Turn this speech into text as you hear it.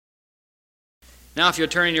Now, if you'll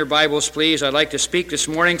turn in your Bibles, please, I'd like to speak this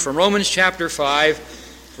morning from Romans chapter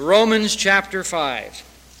 5. Romans chapter 5.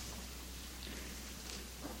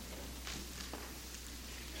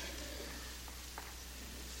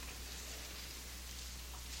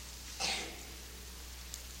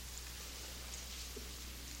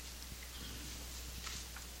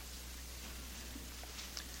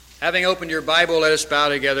 Having opened your Bible, let us bow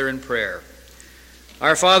together in prayer.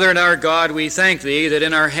 Our Father and our God, we thank Thee that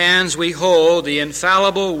in our hands we hold the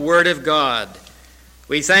infallible Word of God.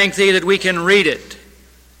 We thank Thee that we can read it,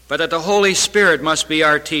 but that the Holy Spirit must be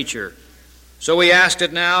our teacher. So we ask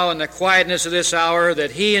it now in the quietness of this hour that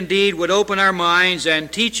He indeed would open our minds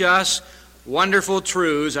and teach us wonderful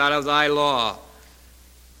truths out of Thy law.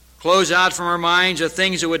 Close out from our minds the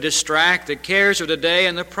things that would distract, the cares of today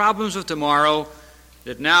and the problems of tomorrow,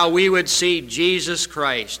 that now we would see Jesus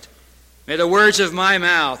Christ. May the words of my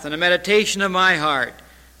mouth and the meditation of my heart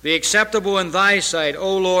be acceptable in Thy sight,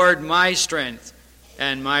 O Lord, my strength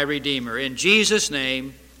and my Redeemer. In Jesus'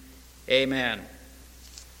 name, amen.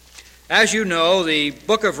 As you know, the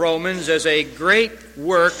book of Romans is a great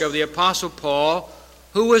work of the Apostle Paul,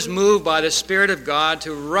 who was moved by the Spirit of God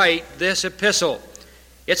to write this epistle.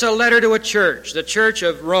 It's a letter to a church, the church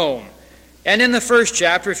of Rome. And in the first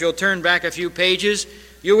chapter, if you'll turn back a few pages,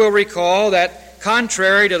 you will recall that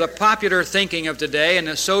contrary to the popular thinking of today and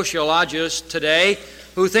the sociologists today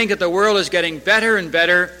who think that the world is getting better and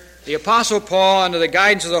better, the Apostle Paul, under the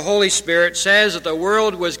guidance of the Holy Spirit, says that the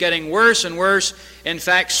world was getting worse and worse. In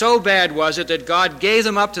fact, so bad was it that God gave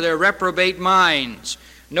them up to their reprobate minds.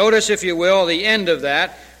 Notice, if you will, the end of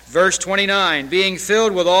that, verse 29, being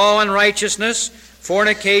filled with all unrighteousness,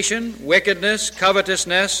 fornication, wickedness,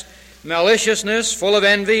 covetousness, maliciousness, full of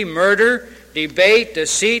envy, murder, debate,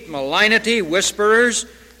 deceit, malignity, whisperers,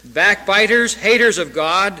 backbiters, haters of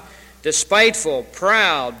God, despiteful,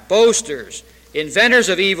 proud, boasters, inventors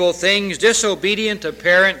of evil things, disobedient to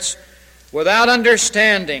parents, without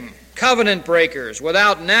understanding, covenant breakers,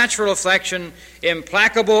 without natural affection,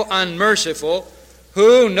 implacable, unmerciful,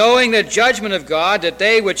 who, knowing the judgment of God, that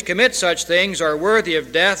they which commit such things are worthy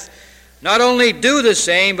of death, not only do the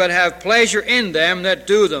same, but have pleasure in them that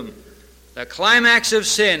do them. The climax of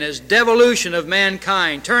sin is devolution of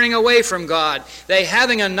mankind, turning away from God. They,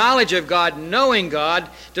 having a knowledge of God, knowing God,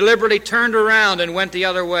 deliberately turned around and went the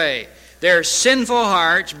other way. Their sinful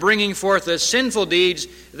hearts, bringing forth the sinful deeds,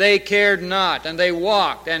 they cared not, and they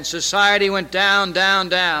walked, and society went down, down,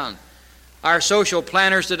 down. Our social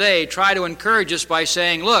planners today try to encourage us by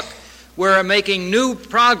saying, look, we're making new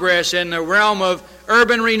progress in the realm of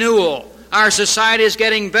urban renewal. Our society is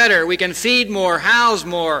getting better. We can feed more, house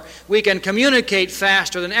more. We can communicate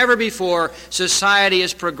faster than ever before. Society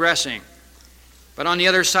is progressing. But on the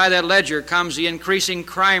other side of that ledger comes the increasing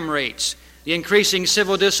crime rates, the increasing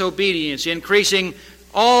civil disobedience, the increasing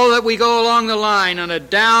all that we go along the line on a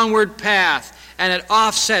downward path, and it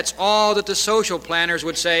offsets all that the social planners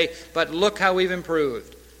would say, but look how we've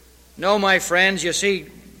improved. No, my friends, you see,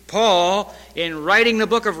 Paul, in writing the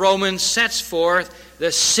book of Romans, sets forth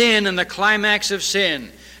the sin and the climax of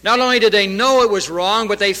sin. Not only did they know it was wrong,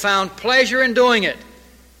 but they found pleasure in doing it.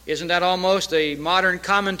 Isn't that almost a modern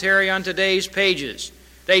commentary on today's pages?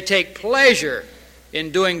 They take pleasure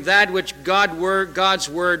in doing that which God's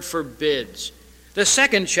Word forbids. The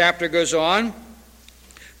second chapter goes on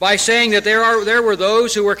by saying that there were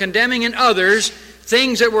those who were condemning in others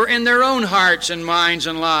things that were in their own hearts and minds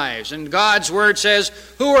and lives. And God's Word says,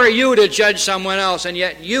 who are you to judge someone else, and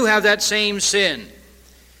yet you have that same sin?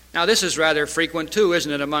 Now, this is rather frequent, too,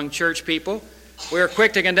 isn't it, among church people? We're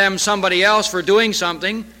quick to condemn somebody else for doing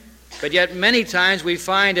something, but yet many times we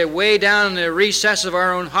find that way down in the recess of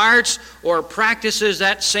our own hearts or practices,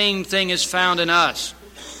 that same thing is found in us.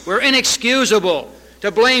 We're inexcusable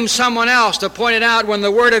to blame someone else, to point it out when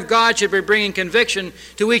the Word of God should be bringing conviction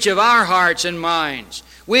to each of our hearts and minds.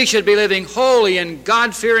 We should be living holy and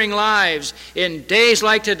God-fearing lives in days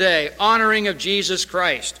like today, honoring of Jesus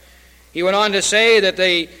Christ. He went on to say that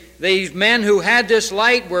these men who had this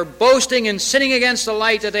light were boasting and sinning against the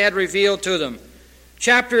light that they had revealed to them.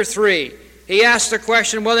 Chapter 3, he asked the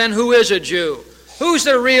question, well then, who is a Jew? Who's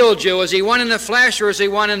the real Jew? Is he one in the flesh or is he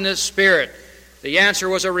one in the spirit? The answer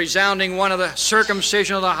was a resounding one of the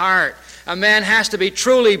circumcision of the heart. A man has to be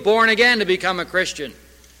truly born again to become a Christian.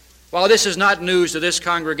 While this is not news to this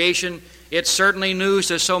congregation, it's certainly news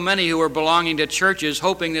to so many who are belonging to churches,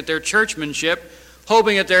 hoping that their churchmanship,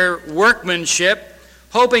 hoping that their workmanship,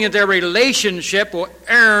 hoping that their relationship will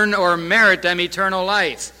earn or merit them eternal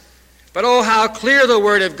life. But oh, how clear the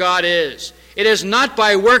Word of God is. It is not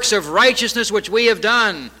by works of righteousness which we have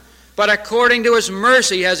done, but according to His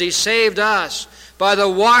mercy has He saved us by the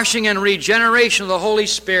washing and regeneration of the Holy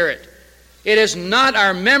Spirit. It is not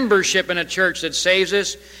our membership in a church that saves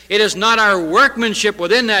us. It is not our workmanship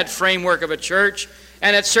within that framework of a church.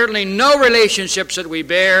 And it's certainly no relationships that we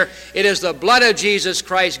bear. It is the blood of Jesus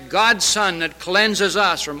Christ, God's Son, that cleanses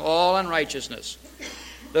us from all unrighteousness.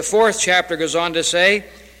 The 4th chapter goes on to say,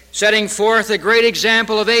 setting forth a great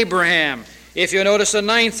example of Abraham. If you notice the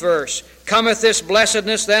 9th verse, cometh this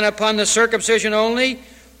blessedness then upon the circumcision only,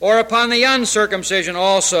 or upon the uncircumcision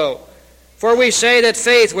also? For we say that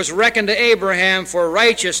faith was reckoned to Abraham for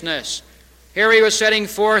righteousness. Here he was setting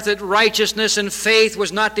forth that righteousness and faith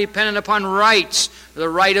was not dependent upon rites, the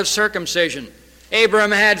rite of circumcision. Abraham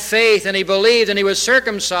had faith and he believed and he was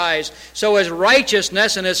circumcised, so his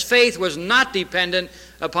righteousness and his faith was not dependent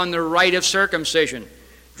upon the rite of circumcision.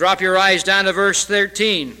 Drop your eyes down to verse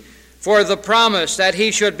 13. For the promise that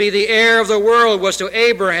he should be the heir of the world was to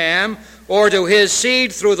Abraham, or to his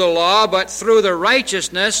seed through the law, but through the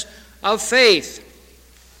righteousness of faith.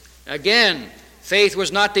 Again, faith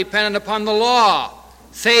was not dependent upon the law.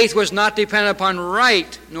 Faith was not dependent upon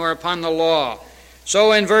right, nor upon the law.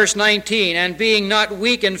 So in verse 19, and being not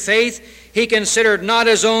weak in faith, he considered not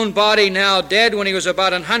his own body now dead when he was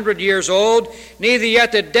about 100 years old, neither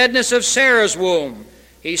yet the deadness of Sarah's womb.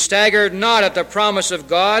 He staggered not at the promise of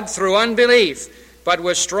God through unbelief, but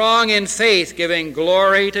was strong in faith, giving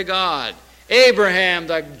glory to God. Abraham,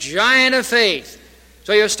 the giant of faith.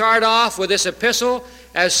 So you start off with this epistle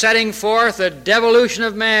as setting forth the devolution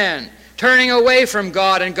of man, turning away from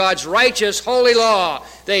God and God's righteous, holy law.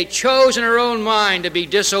 They chose in their own mind to be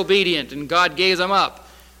disobedient, and God gave them up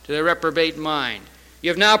to their reprobate mind.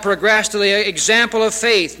 You've now progressed to the example of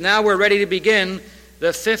faith. Now we're ready to begin the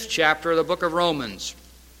 5th chapter of the book of Romans.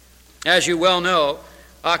 As you well know,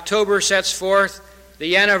 October sets forth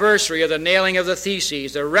the anniversary of the nailing of the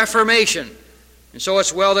theses, the Reformation. And so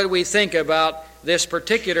it's well that we think about this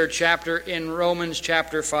particular chapter in Romans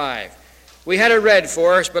chapter 5. We had it read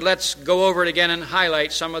for us, but let's go over it again and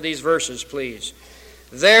highlight some of these verses, please.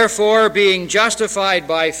 Therefore, being justified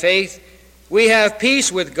by faith, we have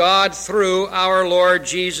peace with God through our Lord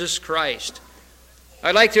Jesus Christ.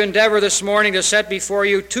 I'd like to endeavor this morning to set before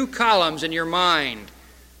you 2 columns in your mind.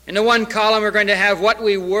 In the one column, we're going to have what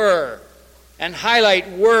we were, and highlight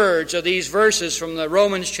words of these verses from the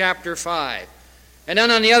Romans chapter 5. And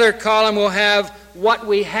then on the other column, we'll have what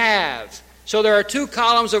we have. So there are 2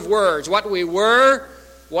 columns of words, what we were,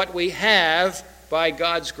 what we have by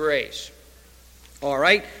God's grace. All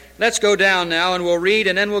right, let's go down now and we'll read,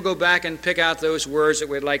 and then we'll go back and pick out those words that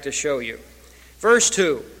we'd like to show you. Verse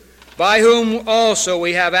 2, by whom also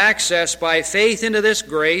we have access by faith into this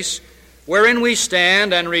grace, wherein we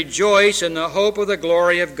stand and rejoice in the hope of the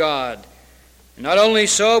glory of God. And not only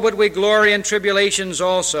so, but we glory in tribulations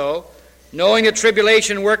also, knowing that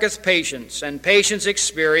tribulation worketh patience, and patience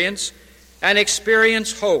experience, and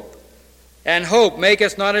experience hope. And hope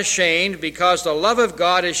maketh not ashamed, because the love of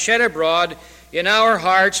God is shed abroad in our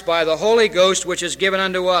hearts by the Holy Ghost which is given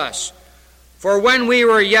unto us. For when we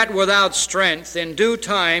were yet without strength, in due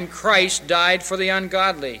time Christ died for the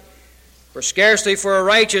ungodly. For scarcely for a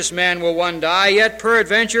righteous man will one die, yet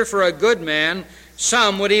peradventure for a good man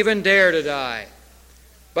some would even dare to die.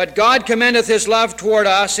 But God commendeth his love toward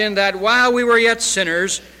us, in that while we were yet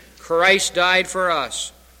sinners, Christ died for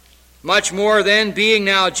us. Much more then, being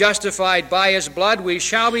now justified by his blood, we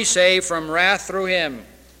shall be saved from wrath through him.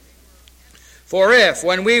 For if,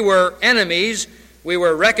 when we were enemies, we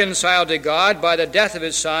were reconciled to God by the death of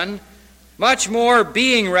his Son, much more,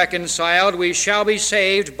 being reconciled, we shall be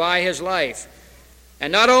saved by his life.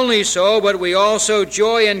 And not only so, but we also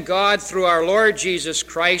joy in God through our Lord Jesus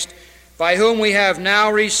Christ, by whom we have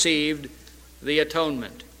now received the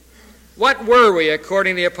atonement. What were we,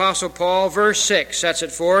 according to the Apostle Paul? Verse 6 sets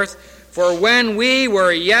it forth. For when we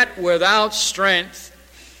were yet without strength,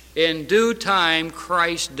 in due time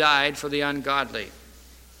Christ died for the ungodly.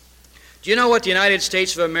 Do you know what the United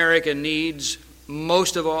States of America needs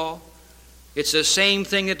most of all? It's the same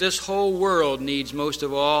thing that this whole world needs most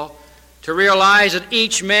of all. To realize that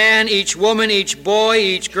each man, each woman, each boy,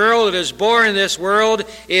 each girl that is born in this world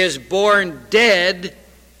is born dead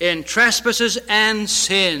in trespasses and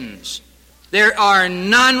sins. There are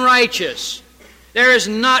none righteous. There is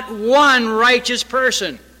not one righteous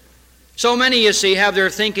person. So many, you see, have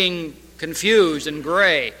their thinking confused and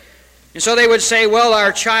gray. And so they would say, well,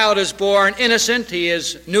 our child is born innocent, he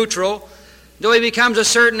is neutral, though he becomes a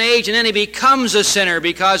certain age, and then he becomes a sinner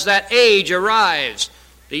because that age arrives.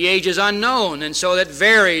 The age is unknown, and so that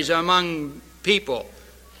varies among people.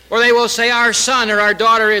 Or they will say our son or our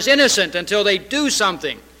daughter is innocent until they do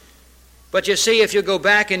something. But you see, if you go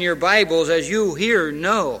back in your Bibles, as you here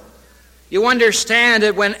know, You understand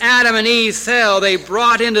that when Adam and Eve fell, they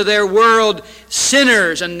brought into their world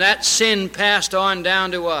sinners, and that sin passed on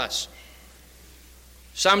down to us.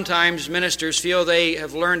 Sometimes ministers feel they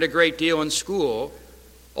have learned a great deal in school,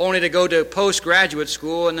 only to go to postgraduate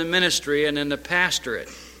school in the ministry and in the pastorate.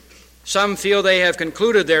 Some feel they have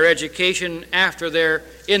concluded their education after they're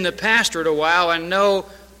in the pastorate a while and know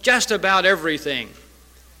just about everything.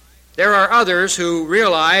 There are others who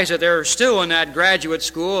realize that they're still in that graduate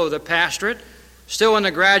school of the pastorate, still in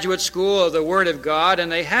the graduate school of the Word of God, and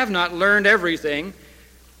they have not learned everything.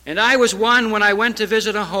 And I was one when I went to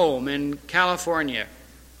visit a home in California.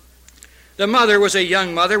 The mother was a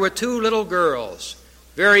young mother with 2 little girls,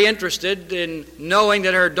 very interested in knowing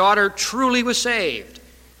that her daughter truly was saved.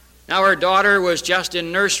 Now her daughter was just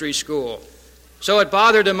in nursery school. So it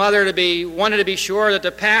bothered the mother wanted to be sure that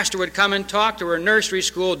the pastor would come and talk to her nursery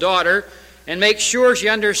school daughter and make sure she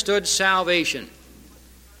understood salvation.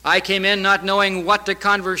 I came in not knowing what the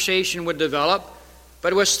conversation would develop,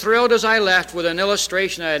 but was thrilled as I left with an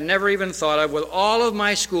illustration I had never even thought of, with all of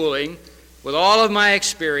my schooling, with all of my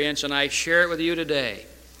experience, and I share it with you today.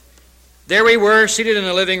 There we were, seated in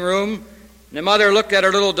the living room, and the mother looked at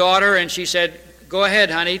her little daughter and she said, "Go ahead,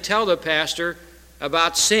 honey, tell the pastor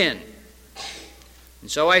about sin." And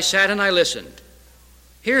so I sat and I listened.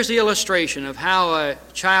 Here's the illustration of how a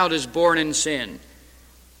child is born in sin.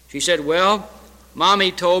 She said, "Well,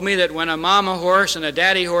 Mommy told me that when a mama horse and a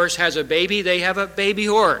daddy horse has a baby, they have a baby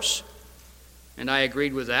horse." And I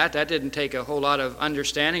agreed with that. That didn't take a whole lot of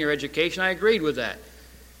understanding or education. I agreed with that.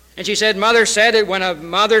 And she said, "Mother said that when a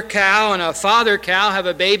mother cow and a father cow have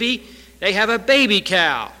a baby, they have a baby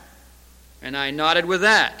cow." And I nodded with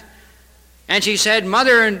that. And she said,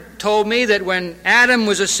 "Mother told me that when Adam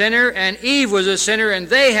was a sinner and Eve was a sinner and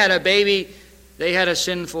they had a baby, they had a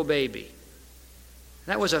sinful baby."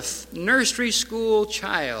 That was a nursery school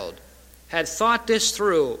child, had thought this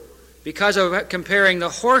through because of comparing the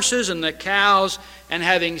horses and the cows, and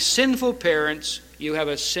having sinful parents, you have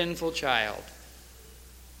a sinful child.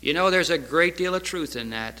 You know, there's a great deal of truth in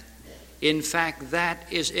that. In fact, that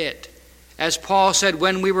is it. As Paul said,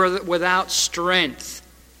 when we were without strength,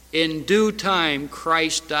 in due time,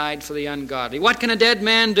 Christ died for the ungodly. What can a dead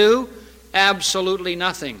man do? Absolutely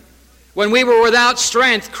nothing. When we were without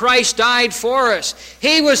strength, Christ died for us.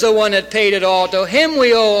 He was the one that paid it all. To him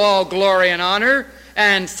we owe all glory and honor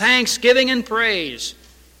and thanksgiving and praise.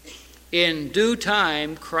 In due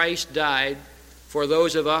time, Christ died for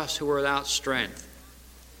those of us who were without strength.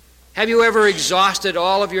 Have you ever exhausted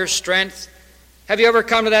all of your strength? Have you ever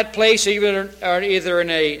come to that place either in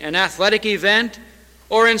an athletic event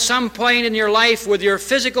or in some point in your life with your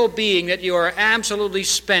physical being that you are absolutely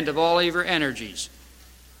spent of all of your energies?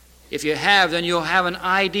 If you have, then you'll have an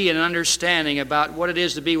idea and an understanding about what it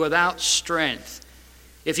is to be without strength.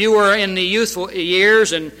 If you were in the youthful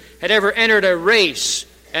years and had ever entered a race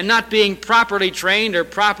and not being properly trained or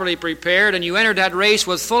properly prepared, and you entered that race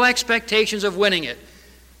with full expectations of winning it.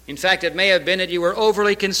 In fact, it may have been that you were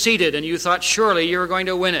overly conceited and you thought surely you were going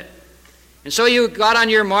to win it. And so you got on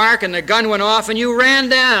your mark and the gun went off and you ran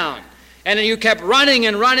down. And then you kept running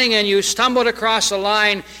and running and you stumbled across the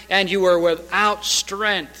line and you were without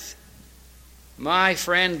strength. My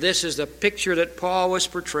friend, this is the picture that Paul was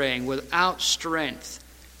portraying. Without strength,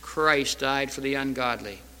 Christ died for the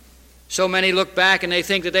ungodly. So many look back and they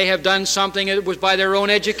think that they have done something that was by their own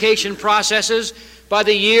education processes, by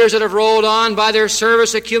the years that have rolled on, by their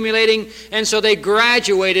service accumulating, and so they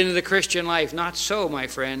graduate into the Christian life. Not so, my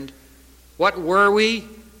friend. What were we?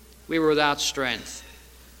 We were without strength.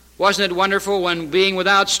 Wasn't it wonderful when, being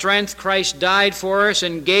without strength, Christ died for us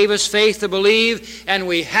and gave us faith to believe, and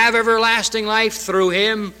we have everlasting life through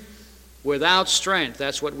him? Without strength,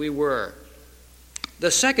 that's what we were.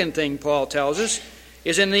 The second thing Paul tells us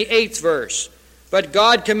is in the 8th verse. But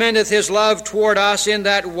God commendeth his love toward us in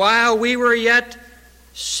that while we were yet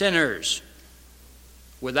sinners,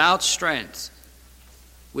 without strength,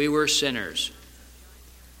 we were sinners.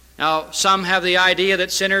 Now, some have the idea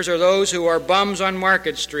that sinners are those who are bums on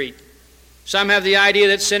Market Street. Some have the idea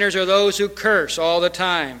that sinners are those who curse all the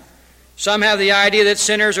time. Some have the idea that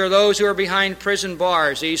sinners are those who are behind prison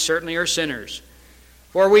bars. These certainly are sinners.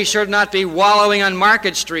 For we should not be wallowing on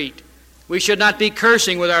Market Street. We should not be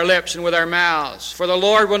cursing with our lips and with our mouths. For the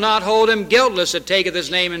Lord will not hold him guiltless that taketh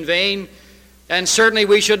his name in vain. And certainly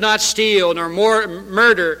we should not steal, nor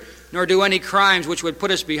murder, nor do any crimes which would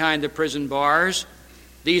put us behind the prison bars.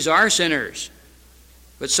 These are sinners.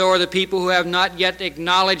 But so are the people who have not yet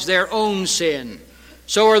acknowledged their own sin.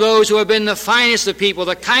 So are those who have been the finest of people,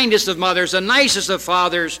 the kindest of mothers, the nicest of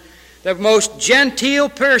fathers, the most genteel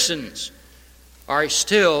persons, are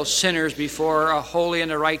still sinners before a holy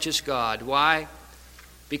and a righteous God. Why?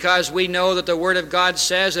 Because we know that the Word of God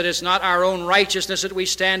says that it's not our own righteousness that we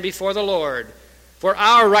stand before the Lord. For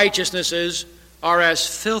our righteousnesses are as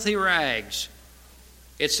filthy rags.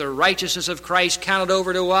 It's the righteousness of Christ counted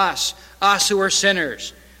over to us who are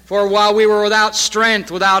sinners. For while we were without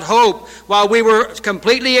strength, without hope, while we were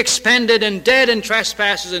completely expended and dead in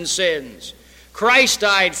trespasses and sins, Christ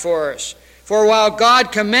died for us. For while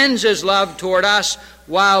God commends His love toward us,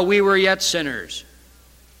 while we were yet sinners.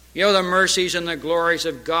 You know, the mercies and the glories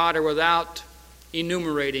of God are without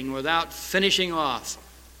enumerating, without finishing off.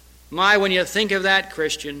 My, when you think of that,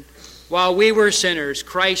 Christian, while we were sinners,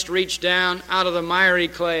 Christ reached down out of the miry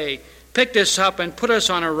clay, picked us up and put us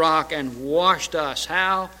on a rock and washed us.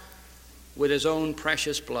 How? With His own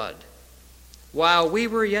precious blood. While we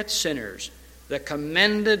were yet sinners, the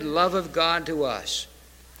commended love of God to us.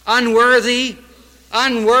 Unworthy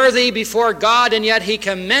before God, and yet He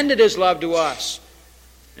commended His love to us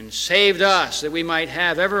and saved us that we might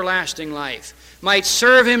have everlasting life, might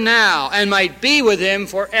serve Him now, and might be with Him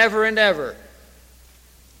forever and ever.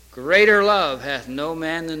 Greater love hath no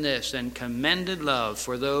man than this, and commended love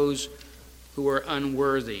for those who were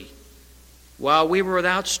unworthy. While we were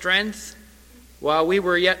without strength, while we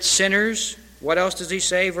were yet sinners, what else does he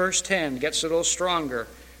say? Verse 10 gets a little stronger.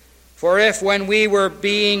 For if when we were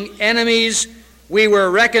being enemies, we were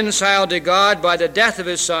reconciled to God by the death of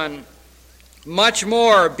His Son, much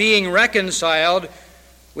more, being reconciled,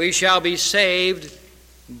 we shall be saved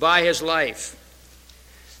by His life.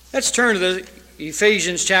 Let's turn to the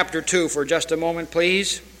Ephesians chapter 2 for just a moment,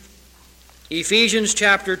 please. Ephesians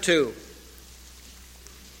chapter 2.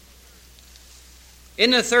 In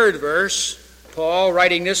the third verse, Paul,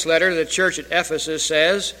 writing this letter to the church at Ephesus,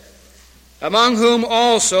 says, among whom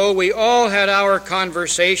also we all had our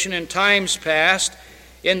conversation in times past,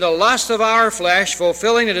 in the lust of our flesh,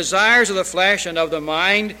 fulfilling the desires of the flesh and of the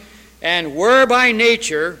mind, and were by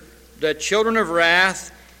nature the children of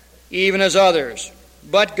wrath, even as others.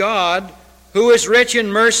 But God, who is rich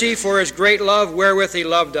in mercy for His great love wherewith He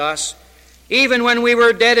loved us, even when we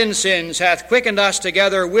were dead in sins, hath quickened us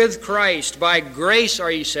together with Christ. By grace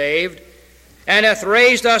are ye saved, and hath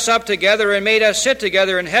raised us up together and made us sit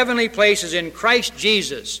together in heavenly places in Christ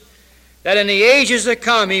Jesus, that in the ages to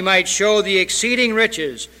come He might show the exceeding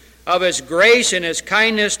riches of His grace and His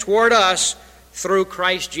kindness toward us through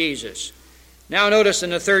Christ Jesus. Now notice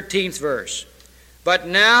in the 13th verse, but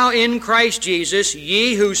now in Christ Jesus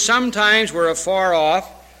ye who sometimes were afar off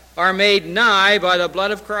are made nigh by the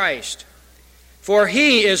blood of Christ. For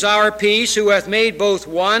He is our peace, who hath made both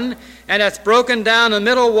one, and hath broken down the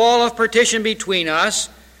middle wall of partition between us,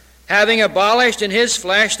 having abolished in His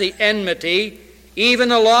flesh the enmity, even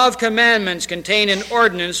the law of commandments contained in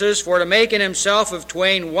ordinances, for to make in Himself of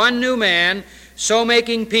twain one new man, so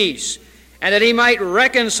making peace, and that He might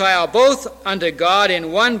reconcile both unto God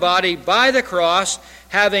in one body by the cross,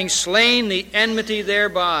 having slain the enmity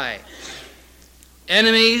thereby.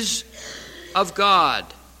 Enemies of God.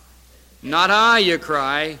 Not I, you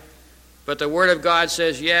cry, but the Word of God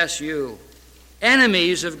says, yes, you.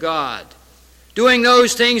 Enemies of God. Doing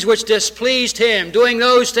those things which displeased Him, doing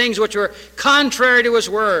those things which were contrary to His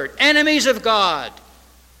Word. Enemies of God.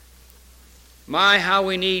 My, how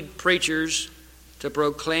we need preachers to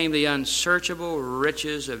proclaim the unsearchable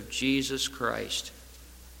riches of Jesus Christ.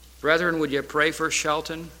 Brethren, would you pray for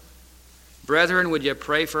Shelton? Brethren, would you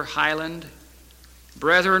pray for Highland?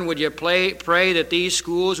 Brethren, would you pray that these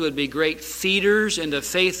schools would be great feeders into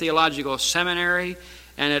Faith Theological Seminary,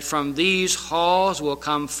 and that from these halls will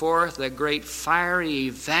come forth the great fiery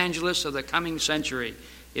evangelists of the coming century,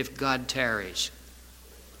 if God tarries.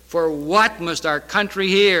 For what must our country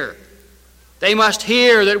hear? They must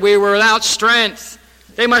hear that we were without strength.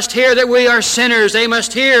 They must hear that we are sinners. They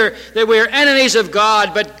must hear that we are enemies of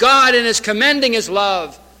God, but God, in His commending His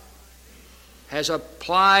love, has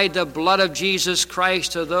applied the blood of Jesus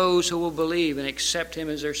Christ to those who will believe and accept Him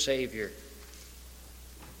as their Savior.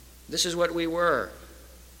 This is what we were,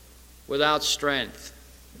 without strength.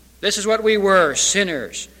 This is what we were,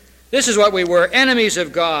 sinners. This is what we were, enemies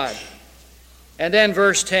of God. And then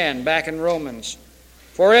verse 10, back in Romans.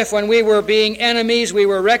 For if when we were being enemies we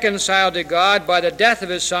were reconciled to God by the death of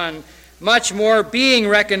His Son, much more being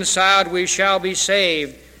reconciled we shall be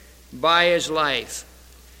saved by His life.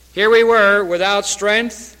 Here we were, without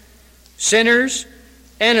strength, sinners,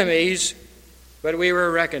 enemies, but we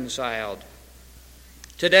were reconciled.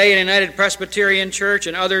 Today in United Presbyterian Church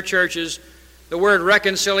and other churches, the word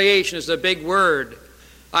reconciliation is the big word.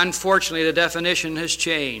 Unfortunately, the definition has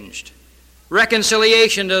changed.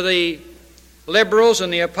 Reconciliation to the liberals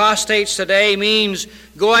and the apostates today means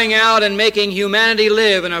going out and making humanity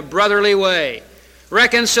live in a brotherly way.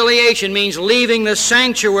 Reconciliation means leaving the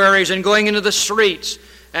sanctuaries and going into the streets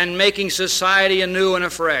and making society anew and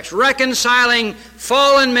afresh. Reconciling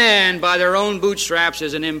fallen man by their own bootstraps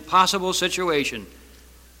is an impossible situation,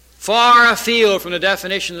 far afield from the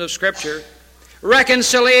definitions of Scripture.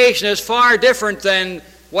 Reconciliation is far different than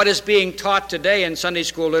what is being taught today in Sunday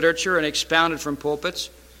school literature and expounded from pulpits.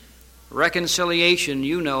 Reconciliation,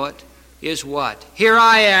 you know it, is what? Here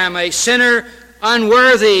I am, a sinner,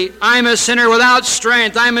 unworthy. I'm a sinner without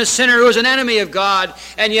strength. I'm a sinner who is an enemy of God.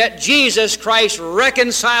 And yet Jesus Christ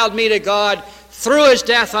reconciled me to God through his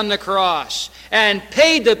death on the cross and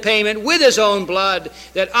paid the payment with his own blood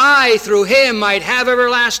that I, through him, might have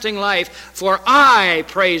everlasting life. For I,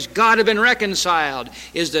 praise God, have been reconciled,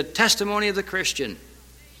 is the testimony of the Christian.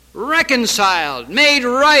 Reconciled, made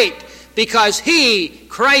right, because he,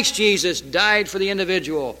 Christ Jesus, died for the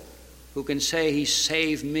individual who can say he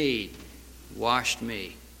saved me, washed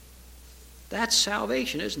me. That's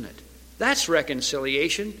salvation, isn't it? That's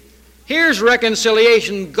reconciliation. Here's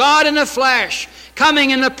reconciliation, God in the flesh,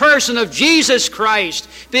 coming in the person of Jesus Christ,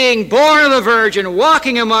 being born of the Virgin,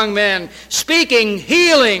 walking among men, speaking,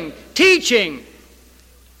 healing, teaching.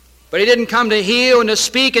 But he didn't come to heal and to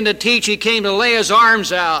speak and to teach. He came to lay his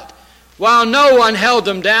arms out. While no one held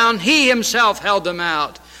them down, he himself held them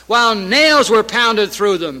out. While nails were pounded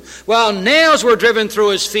through them, while nails were driven through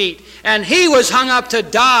his feet, and he was hung up to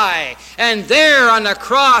die. And there on the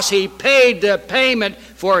cross he paid the payment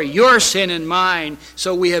for your sin and mine.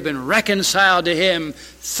 So we have been reconciled to him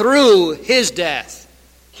through his death.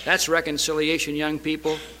 That's reconciliation, young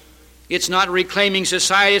people. It's not reclaiming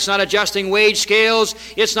society. It's not adjusting wage scales.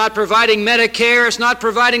 It's not providing Medicare. It's not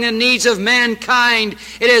providing the needs of mankind.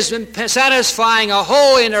 It is satisfying a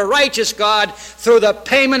holy and a righteous God through the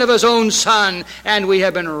payment of his own Son. And we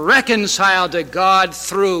have been reconciled to God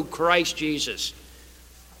through Christ Jesus.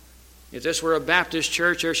 If this were a Baptist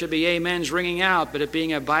church, there should be amens ringing out. But it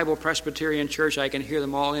being a Bible Presbyterian church, I can hear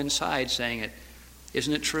them all inside saying it.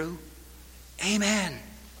 Isn't it true? Amen.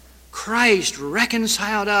 Christ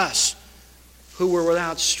reconciled us who were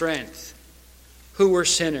without strength, who were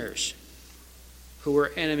sinners, who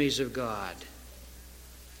were enemies of God.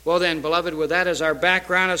 Well then, beloved, with that as our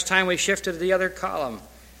background, it's time we shifted to the other column.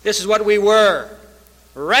 This is what we were.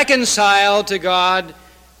 Reconciled to God.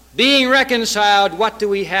 Being reconciled, what do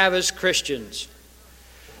we have as Christians?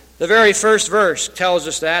 The very first verse tells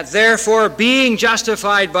us that. Therefore, being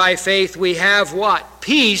justified by faith, we have what?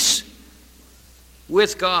 Peace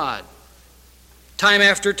with God. Time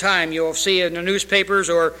after time, you'll see it in the newspapers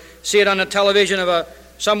or see it on the television of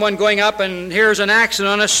someone going up and here's an accident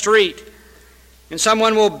on a street. And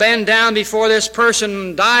someone will bend down before this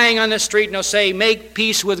person dying on the street and they'll say, make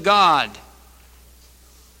peace with God.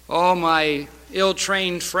 Oh, my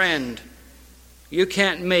ill-trained friend, you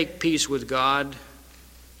can't make peace with God.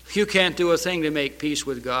 You can't do a thing to make peace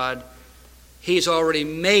with God. He's already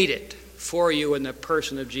made it for you in the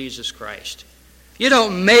person of Jesus Christ. You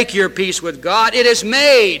don't make your peace with God. It is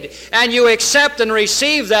made. And you accept and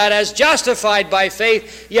receive that as justified by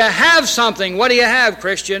faith. You have something. What do you have,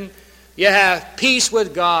 Christian? You have peace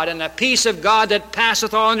with God. And the peace of God that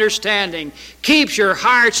passeth all understanding keeps your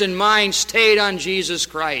hearts and minds stayed on Jesus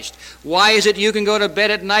Christ. Why is it you can go to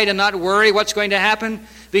bed at night and not worry what's going to happen?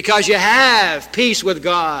 Because you have peace with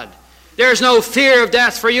God. There's no fear of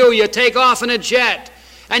death for you. You take off in a jet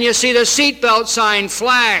and you see the seatbelt sign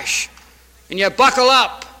flash. And you buckle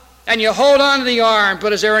up, and you hold on to the arm.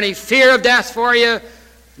 But is there any fear of death for you?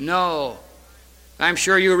 No. I'm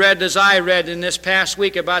sure you read, as I read in this past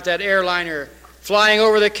week, about that airliner flying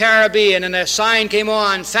over the Caribbean, and a sign came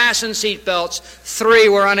on, fasten seatbelts. 3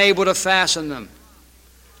 were unable to fasten them.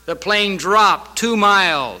 The plane dropped 2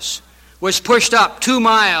 miles, was pushed up 2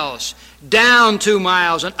 miles, down 2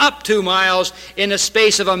 miles, and up 2 miles in the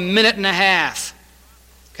space of a minute and a half.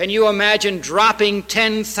 Can you imagine dropping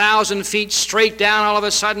 10,000 feet straight down all of a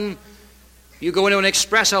sudden? You go into an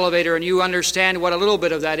express elevator and you understand what a little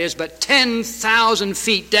bit of that is, but 10,000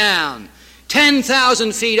 feet down,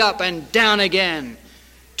 10,000 feet up and down again.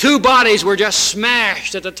 2 bodies were just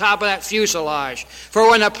smashed at the top of that fuselage. For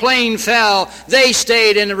when the plane fell, they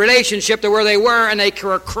stayed in a relationship to where they were, and they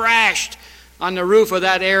were crashed on the roof of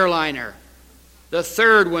that airliner. The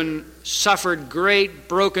 3rd one suffered great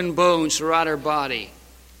broken bones throughout her body.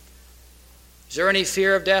 Is there any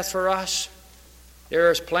fear of death for us? There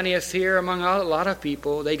is plenty of fear among a lot of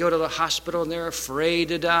people. They go to the hospital and they're afraid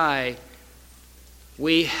to die.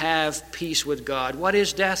 We have peace with God. What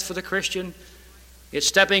is death for the Christian? It's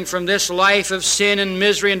stepping from this life of sin and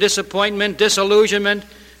misery and disappointment, disillusionment,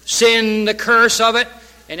 sin, the curse of it,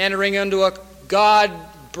 and entering into a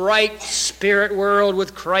God-bright spirit world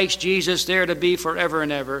with Christ Jesus there to be forever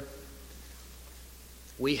and ever.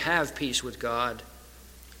 We have peace with God.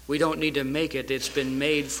 We don't need to make it. It's been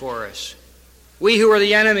made for us. We who are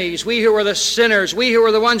the enemies, we who are the sinners, we who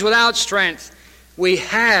are the ones without strength, we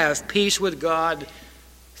have peace with God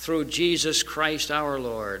through Jesus Christ our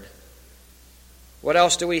Lord. What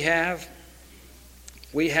else do we have?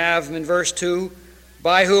 We have, in verse 2,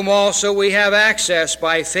 by whom also we have access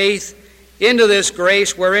by faith into this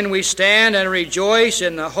grace wherein we stand and rejoice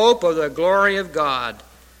in the hope of the glory of God.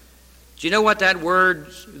 Do you know what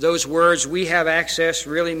those words, we have access,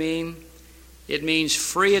 really mean? It means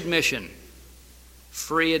free admission.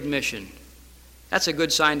 Free admission. That's a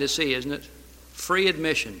good sign to see, isn't it? Free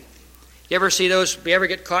admission. You ever see those? You ever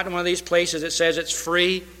get caught in one of these places that says it's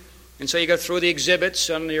free? And so you go through the exhibits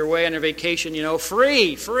on your way on your vacation,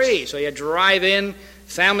 free. So you drive in,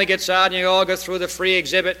 family gets out, and you all go through the free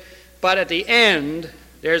exhibit. But at the end,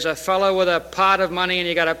 there's a fellow with a pot of money, and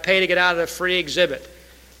you got to pay to get out of the free exhibit.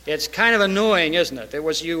 It's kind of annoying, isn't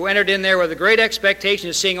it? You entered in there with a great expectation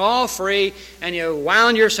of seeing all free, and you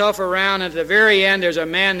wound yourself around, and at the very end there's a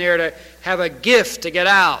man there to have a gift to get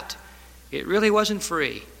out. It really wasn't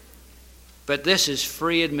free. But this is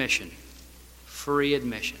free admission. Free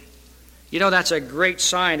admission. That's a great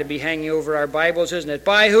sign to be hanging over our Bibles, isn't it?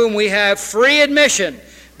 By whom we have free admission,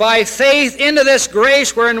 by faith into this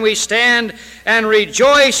grace wherein we stand and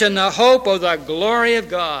rejoice in the hope of the glory of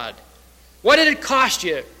God. What did it cost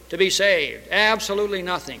you to be saved? Absolutely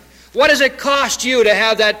nothing. What does it cost you to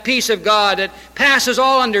have that peace of God that passes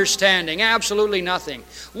all understanding? Absolutely nothing.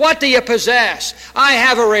 What do you possess? I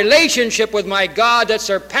have a relationship with my God that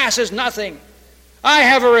surpasses nothing. I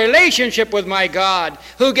have a relationship with my God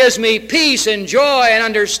who gives me peace and joy and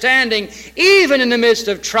understanding even in the midst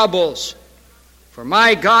of troubles. For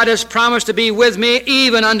my God has promised to be with me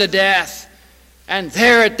even unto death, and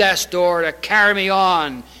there at death's door to carry me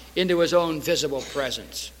on into his own visible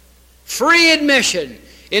presence. Free admission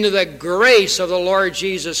into the grace of the Lord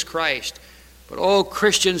Jesus Christ. But,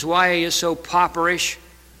 Christians, why are you so pauperish?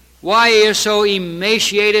 Why are you so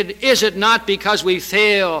emaciated? Is it not because we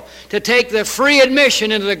fail to take the free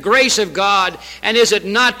admission into the grace of God? And is it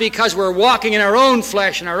not because we're walking in our own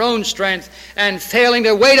flesh and our own strength and failing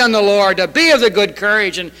to wait on the Lord, to be of the good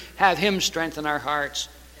courage and have him strengthen our hearts?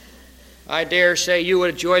 I dare say you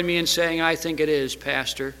would join me in saying, I think it is,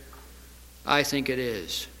 Pastor. I think it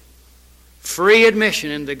is. Free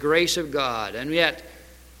admission in the grace of God. And yet,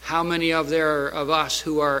 how many of us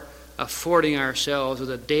who are affording ourselves with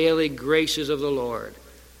the daily graces of the Lord?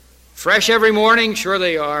 Fresh every morning? Sure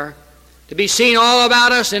they are. To be seen all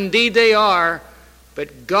about us? Indeed they are.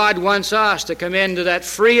 But God wants us to come into that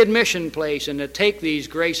free admission place and to take these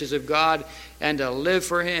graces of God and to live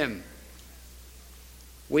for him.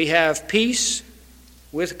 We have peace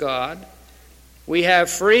with God. We have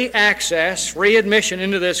free access, free admission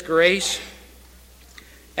into this grace.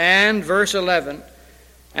 And verse 11,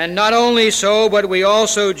 and not only so, but we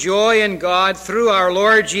also joy in God through our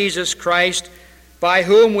Lord Jesus Christ, by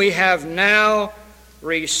whom we have now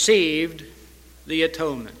received the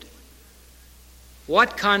atonement.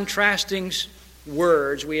 What contrasting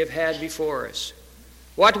words we have had before us.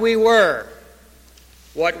 What we were,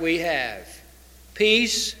 what we have.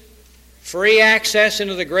 Peace, free access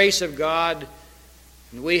into the grace of God,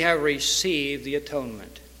 and we have received the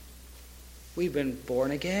atonement. We've been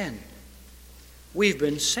born again. We've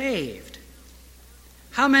been saved.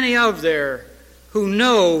 How many of there who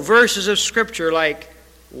know verses of Scripture like,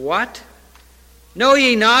 what? Know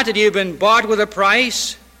ye not that you've been bought with a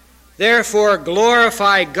price? Therefore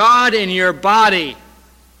glorify God in your body.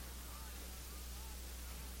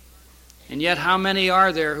 And yet how many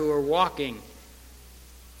are there who are walking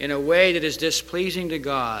in a way that is displeasing to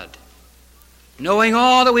God? Knowing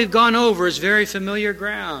all that we've gone over is very familiar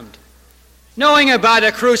ground. Knowing about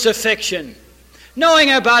a crucifixion.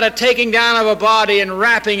 Knowing about a taking down of a body and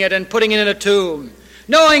wrapping it and putting it in a tomb.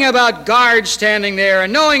 Knowing about guards standing there,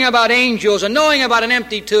 and knowing about angels, and knowing about an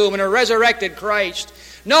empty tomb and a resurrected Christ.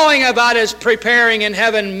 Knowing about his preparing in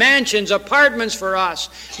heaven mansions, apartments for us.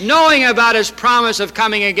 Knowing about his promise of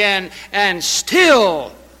coming again, and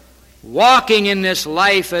still walking in this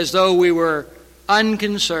life as though we were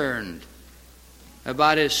unconcerned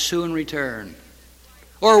about his soon return.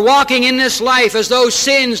 Or walking in this life as though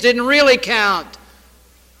sins didn't really count.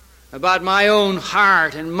 About my own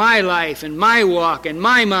heart and my life and my walk and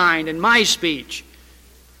my mind and my speech.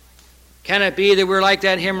 Can it be that we're like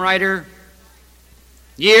that hymn writer?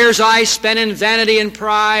 Years I spent in vanity and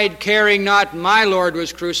pride, caring not my Lord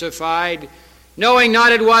was crucified. knowing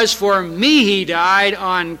not it was for me he died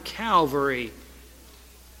on Calvary.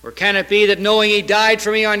 Or can it be that knowing he died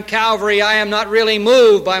for me on Calvary, I am not really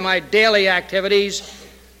moved by my daily activities?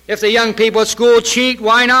 If the young people at school cheat,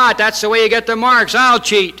 why not? That's the way you get the marks. I'll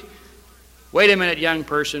cheat. Wait a minute, young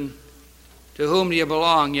person. To whom do you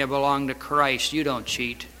belong? You belong to Christ. You don't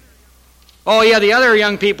cheat. Oh, yeah, the other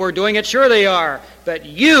young people are doing it. Sure they are. But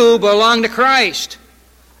you belong to Christ.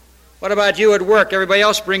 What about you at work? Everybody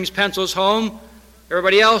else brings pencils home.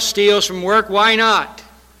 Everybody else steals from work. Why not?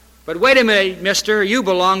 But wait a minute, mister. You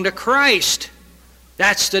belong to Christ.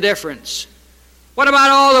 That's the difference. What about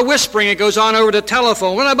all the whispering that goes on over the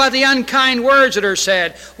telephone? What about the unkind words that are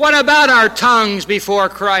said? What about our tongues before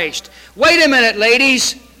Christ? Wait a minute,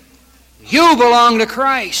 ladies. You belong to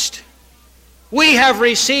Christ. We have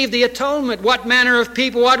received the atonement. What manner of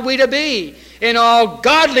people ought we to be? In all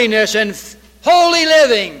godliness and holy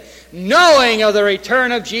living, knowing of the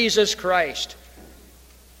return of Jesus Christ.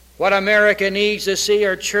 What America needs to see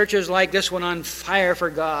are churches like this one on fire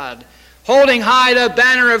for God, holding high the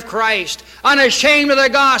banner of Christ, unashamed of the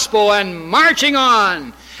gospel, and marching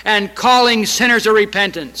on and calling sinners to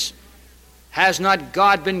repentance. Has not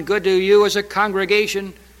God been good to you as a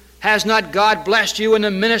congregation? Has not God blessed you in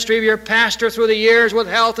the ministry of your pastor through the years with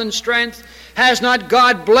health and strength? Has not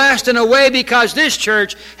God blessed in a way because this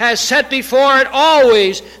church has set before it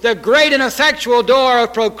always the great and effectual door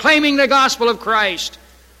of proclaiming the gospel of Christ?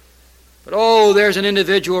 But oh, there's an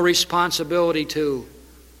individual responsibility too.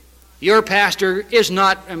 Your pastor is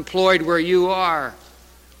not employed where you are.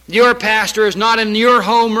 Your pastor is not in your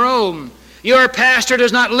home room. Your pastor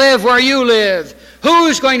does not live where you live.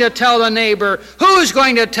 Who's going to tell the neighbor? Who's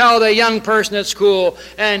going to tell the young person at school?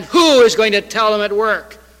 And who is going to tell them at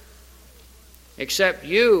work? Except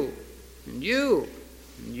you, and you,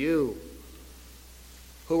 and you,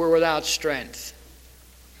 who were without strength.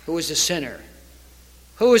 Who is the sinner?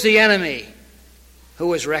 Who is the enemy?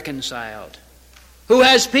 Who is reconciled? Who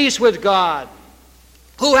has peace with God?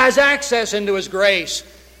 Who has access into His grace?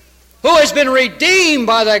 Who has been redeemed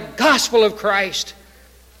by the gospel of Christ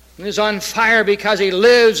and is on fire because he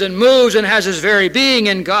lives and moves and has his very being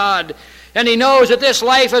in God. And he knows that this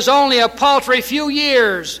life is only a paltry few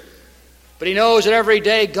years, but he knows that every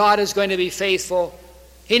day God is going to be faithful.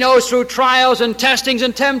 He knows through trials and testings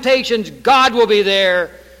and temptations, God will be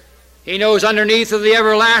there. He knows underneath of the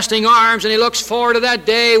everlasting arms, and he looks forward to that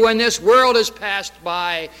day when this world has passed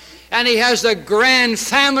by, and he has the grand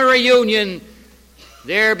family reunion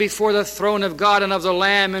there before the throne of God and of the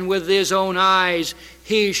Lamb, and with his own eyes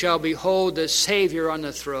he shall behold the Savior on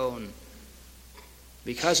the throne.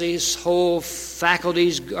 Because his whole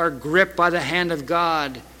faculties are gripped by the hand of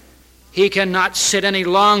God, he cannot sit any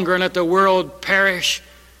longer and let the world perish.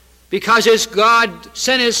 Because his God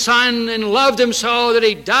sent his Son and loved him so that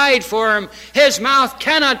he died for him, his mouth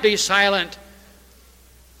cannot be silent.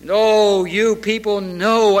 And oh, you people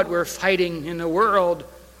know what we're fighting in the world.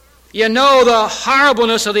 You know the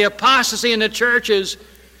horribleness of the apostasy in the churches.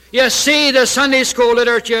 You see the Sunday school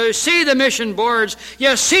literature. You see the mission boards.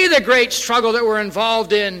 You see the great struggle that we're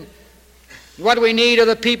involved in. What we need are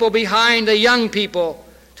the people behind the young people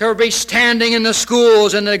to be standing in the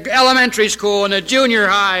schools, and the elementary school, and the junior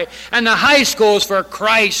high, and the high schools for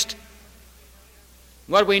Christ.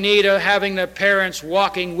 What we need are having the parents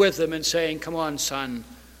walking with them and saying, "Come on, son.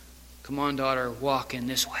 Come on, daughter. Walk in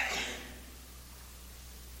this way."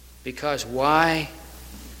 Because why?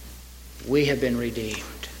 We have been redeemed.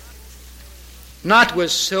 Not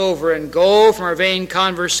with silver and gold from our vain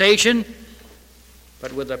conversation,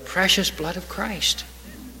 but with the precious blood of Christ.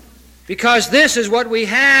 Because this is what we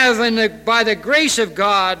have, and by the grace of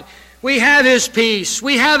God, we have His peace,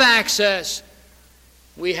 we have access,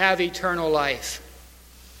 we have eternal life.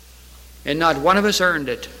 And not one of us earned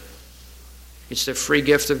it. It's the free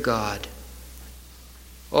gift of God.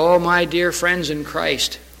 Oh, my dear friends in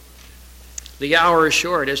Christ, the hour is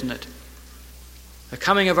short, isn't it? The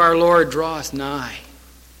coming of our Lord draweth nigh.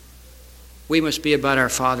 We must be about our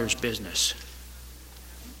Father's business.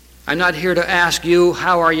 I'm not here to ask you,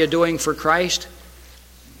 how are you doing for Christ?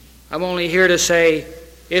 I'm only here to say,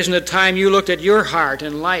 isn't it time you looked at your heart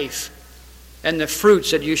and life and the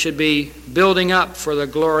fruits that you should be building up for the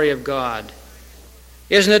glory of God?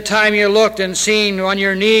 Isn't it time you looked and seen on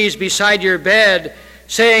your knees beside your bed,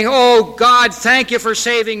 saying, "Oh God, thank you for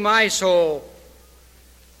saving my soul"?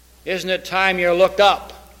 Isn't it time you looked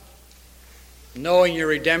up, knowing your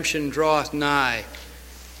redemption draweth nigh?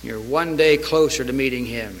 You're one day closer to meeting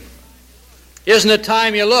Him. Isn't it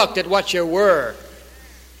time you looked at what you were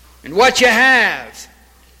and what you have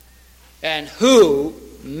and who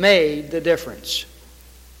made the difference?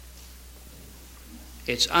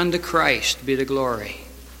 It's unto Christ be the glory.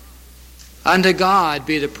 Unto God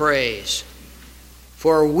be the praise.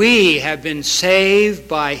 For we have been saved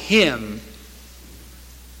by him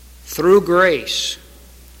through grace,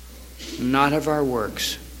 not of our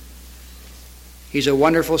works. He's a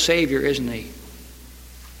wonderful Savior, isn't he?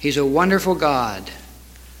 He's a wonderful God.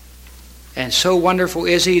 And so wonderful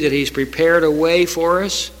is he that he's prepared a way for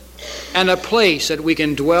us and a place that we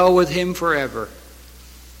can dwell with him forever.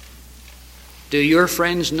 Do your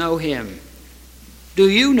friends know him? Do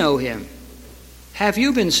you know him? Have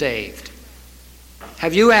you been saved?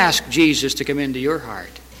 Have you asked Jesus to come into your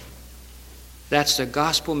heart? That's the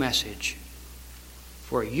gospel message.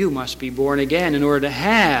 For you must be born again in order to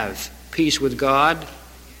have peace with God.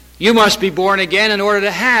 You must be born again in order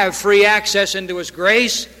to have free access into his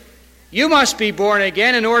grace. You must be born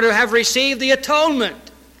again in order to have received the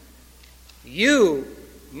atonement. You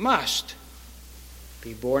must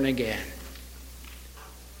be born again.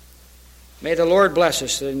 May the Lord bless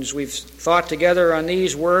us as we've thought together on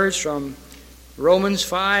these words from Romans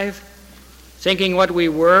 5, thinking what we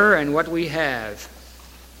were and what we have,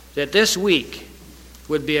 that this week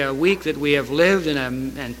would be a week that we have lived in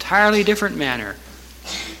an entirely different manner.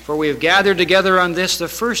 For we have gathered together on this, the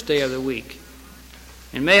first day of the week.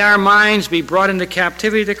 And may our minds be brought into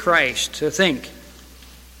captivity to Christ to think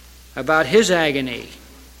about his agony,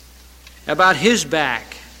 about his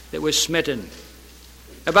back that was smitten,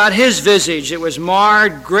 about his visage that was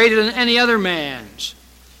marred greater than any other man's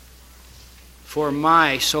for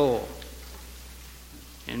my soul.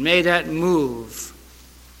 And may that move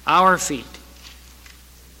our feet,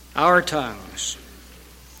 our tongues,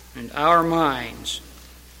 and our minds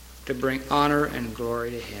to bring honor and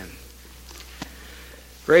glory to him.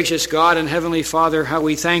 Gracious God and Heavenly Father, how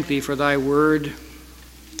we thank thee for thy word,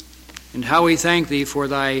 and how we thank thee for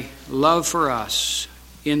thy love for us,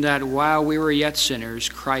 in that while we were yet sinners,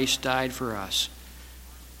 Christ died for us.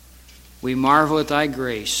 We marvel at thy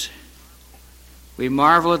grace. We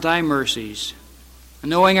marvel at thy mercies,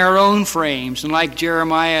 knowing our own frames, and like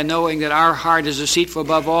Jeremiah, knowing that our heart is deceitful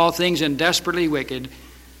above all things and desperately wicked.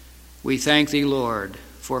 We thank thee, Lord,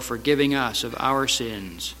 for forgiving us of our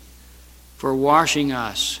sins, for washing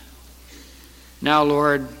us. Now,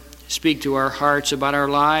 Lord, speak to our hearts about our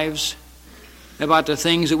lives, about the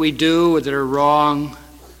things that we do that are wrong,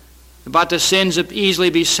 about the sins that easily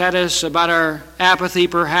beset us, about our apathy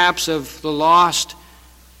perhaps of the lost.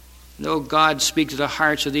 And, oh God, speak to the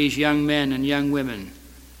hearts of these young men and young women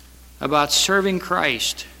about serving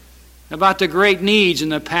Christ, about the great needs in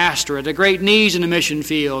the pastorate, the great needs in the mission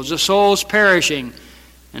fields, the souls perishing,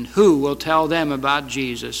 and who will tell them about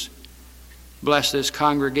Jesus. Bless this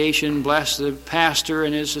congregation, bless the pastor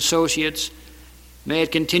and his associates. May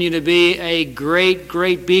it continue to be a great,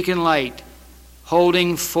 great beacon light,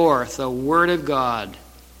 holding forth the Word of God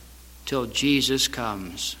till Jesus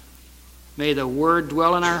comes. May the Word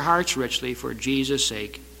dwell in our hearts richly for Jesus'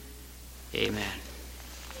 sake. Amen.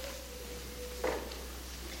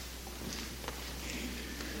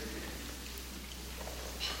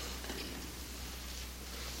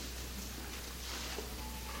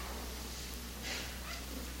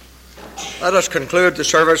 Let us conclude the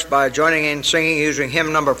service by joining in singing using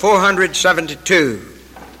hymn number 472.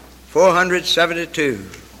 472.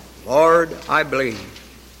 Lord, I believe.